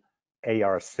HDMI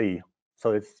ARC.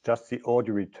 So it's just the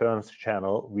audio returns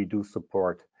channel we do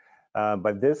support.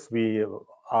 By this, we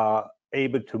are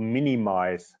able to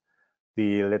minimize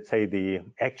the, let's say, the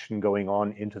action going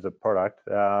on into the product.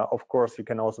 Of course, you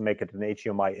can also make it an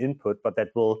HDMI input, but that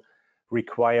will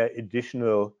require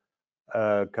additional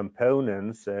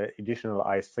components, additional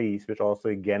ICs, which also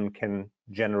again can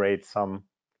generate some,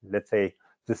 let's say,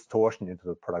 distortion into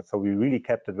the product. So we really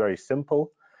kept it very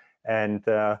simple, and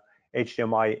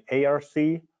HDMI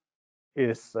ARC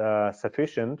is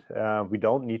sufficient. We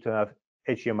don't need to have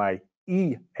HDMI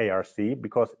EARC,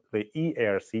 because the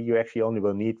EARC you actually only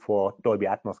will need for Dolby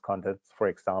Atmos contents, for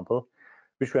example,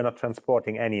 which we're not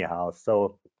transporting anyhow.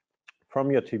 So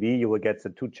from your TV, you will get the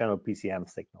 2-channel PCM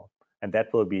signal, and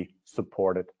that will be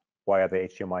supported via the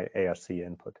HDMI ARC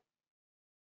input.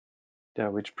 Yeah,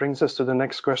 which brings us to the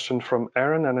next question from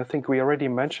Aaron, and I think we already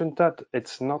mentioned that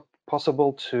it's not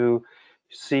possible to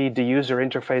see the user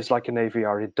interface like an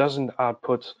AVR. It doesn't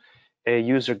output a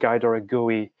user guide or a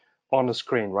GUI on the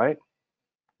screen, right?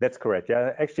 That's correct.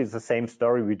 Yeah, actually, it's the same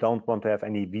story. We don't want to have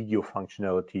any video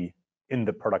functionality in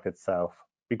the product itself,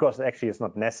 because actually it's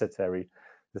not necessary.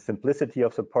 The simplicity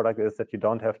of the product is that you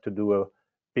don't have to do a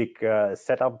big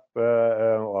setup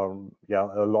or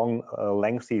a long,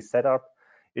 lengthy setup.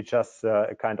 It's just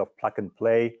a kind of plug and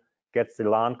play, get the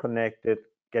LAN connected,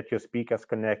 get your speakers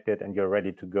connected, and you're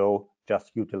ready to go,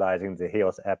 just utilizing the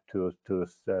HEOS app to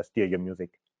steer your music.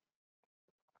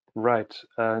 Right,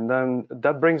 and then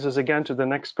that brings us again to the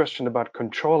next question about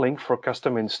controlling for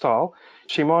custom install.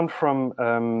 Shimon from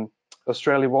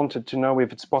Australia wanted to know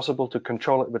if it's possible to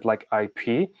control it with like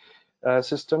IP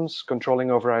systems,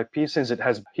 controlling over IP, since it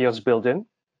has HEOS built in.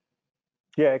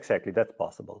 Yeah, exactly, that's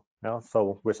possible. Yeah,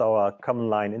 so with our command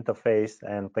line interface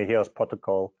and the HEOS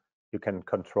protocol, you can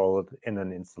control it in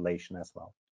an installation as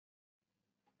well.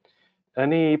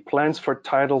 Any plans for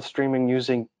Tidal streaming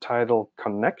using Tidal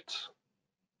Connect?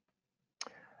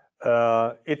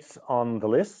 It's on the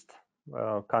list.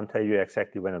 Can't tell you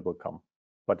exactly when it will come,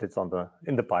 but it's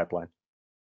in the pipeline.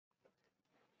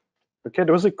 Okay,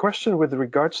 there was a question with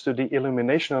regards to the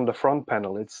illumination on the front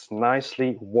panel. It's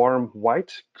nicely warm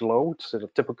white, glow, so the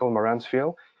typical Marantz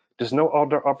feel. There's no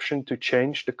other option to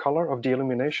change the color of the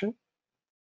illumination?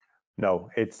 No,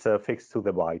 it's fixed to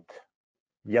the white,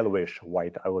 yellowish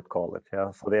white, I would call it.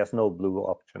 Yeah, so there's no blue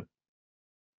option.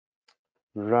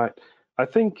 Right, I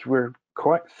think we're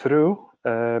quite through.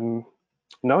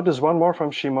 No, there's one more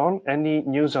from Shimon. Any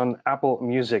news on Apple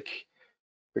Music?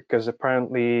 Because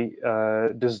apparently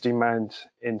there's demand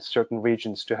in certain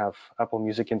regions to have Apple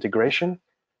Music integration.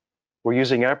 We're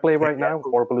using AirPlay right now,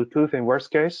 or Bluetooth in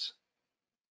worst case.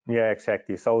 Yeah,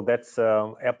 exactly. So that's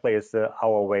AirPlay is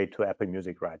our way to Apple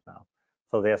Music right now.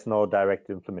 So there's no direct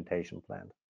implementation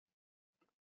planned.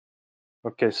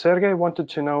 Okay, Sergey wanted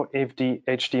to know if the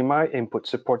HDMI input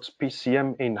supports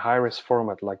PCM in high-res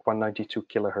format, like 192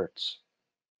 kilohertz.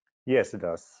 Yes, it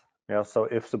does. Yeah, so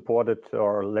if supported,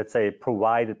 or let's say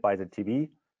provided by the TV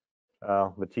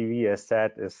as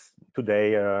said, is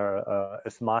today a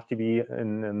smart TV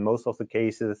in most of the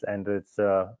cases, and it's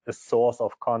a source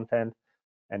of content.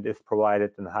 And if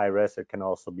provided in high res, it can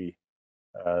also be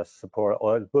supported,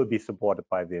 or it will be supported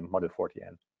by the Model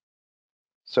 40N.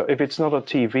 So if it's not a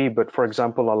TV, but for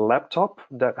example, a laptop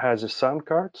that has a sound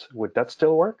card, would that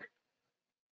still work?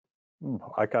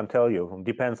 I can't tell you.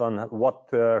 Depends on what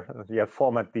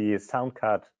format the sound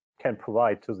card can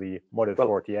provide to the Model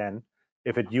 40N.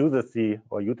 If it uses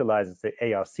or utilizes the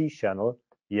ARC channel,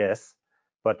 yes.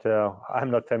 But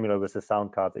I'm not familiar with the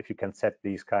sound card if you can set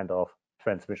these kind of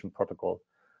transmission protocol.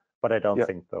 But I don't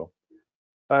think so.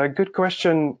 Good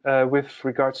question with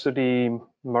regards to the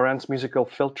Marantz musical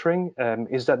filtering.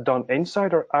 Is that done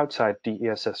inside or outside the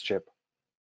ESS chip?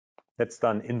 That's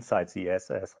done inside the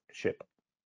ESS chip.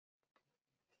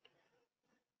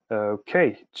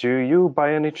 Okay, do you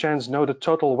by any chance know the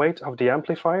total weight of the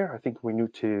amplifier? I think we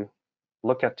need to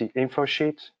look at the info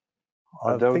sheet.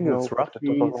 I think it's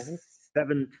roughly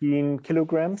 17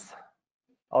 kilograms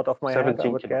out of my head, I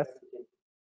would guess.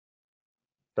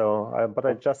 So, but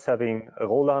I'm just having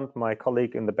Roland, my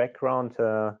colleague in the background,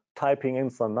 typing in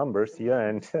some numbers here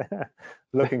and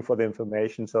looking for the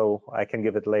information, so I can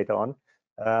give it later on.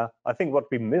 I think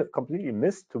what we completely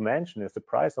missed to mention is the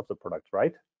price of the product,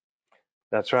 right?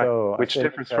 That's right. So which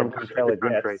differs from country to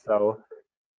country. So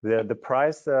the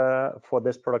price for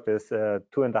this product is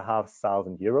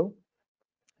 €2,500,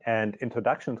 and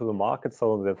introduction to the market.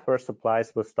 So the first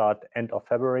supplies will start end of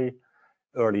February,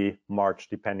 early March,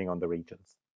 depending on the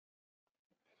regions.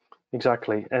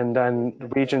 Exactly. And then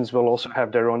regions will also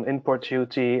have their own import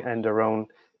duty and their own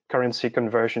currency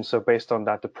conversion. So based on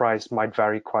that, the price might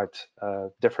vary quite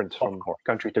different from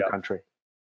country to country.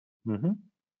 Mm-hmm.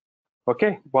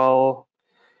 Okay, well,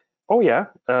 oh yeah,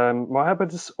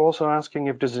 Mohammed is also asking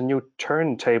if there's a new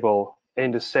turntable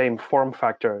in the same form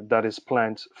factor that is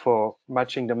planned for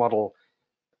matching the model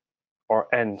or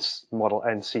Model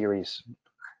N series.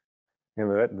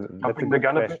 Yeah, that's a good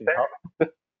question.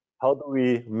 How do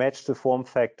we match the form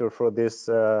factor for this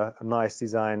nice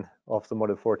design of the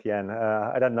Model 40N?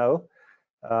 I don't know.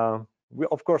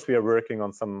 Of course, we are working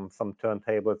on some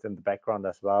turntables in the background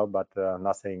as well, but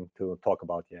nothing to talk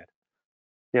about yet.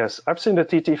 Yes, I've seen the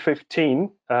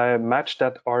TT15 matched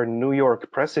at our New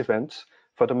York press event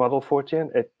for the Model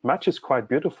 40N. It matches quite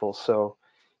beautiful. So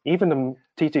even the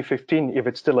TT15, if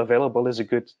it's still available, is a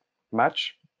good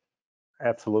match.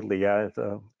 Absolutely, yeah.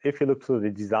 If you look through the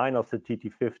design of the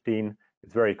TT15,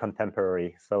 it's very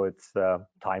contemporary, so it's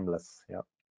timeless. Yeah.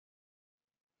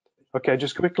 Okay,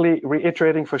 just quickly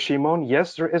reiterating for Shimon,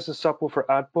 yes, there is a subwoofer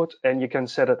output, and you can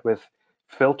set it with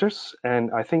filters.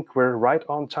 And I think we're right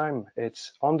on time.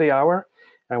 It's on the hour,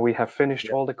 and we have finished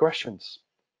all the questions.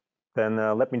 Then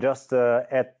let me just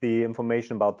add the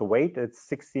information about the weight. It's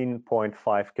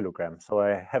 16.5 kilograms, so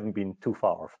I haven't been too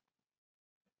far off.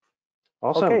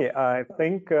 Awesome. Okay, I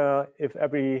think if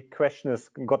every question has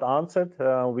got answered,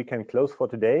 we can close for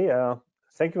today.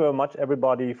 Thank you very much,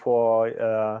 everybody,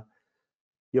 for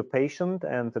your patience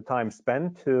and the time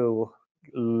spent to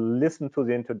listen to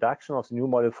the introduction of the new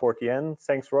Model 40N.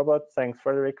 Thanks, Robert. Thanks,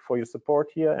 Frederick, for your support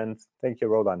here. And thank you,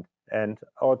 Roland. And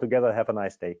all together, have a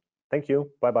nice day. Thank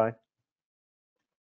you. Bye-bye.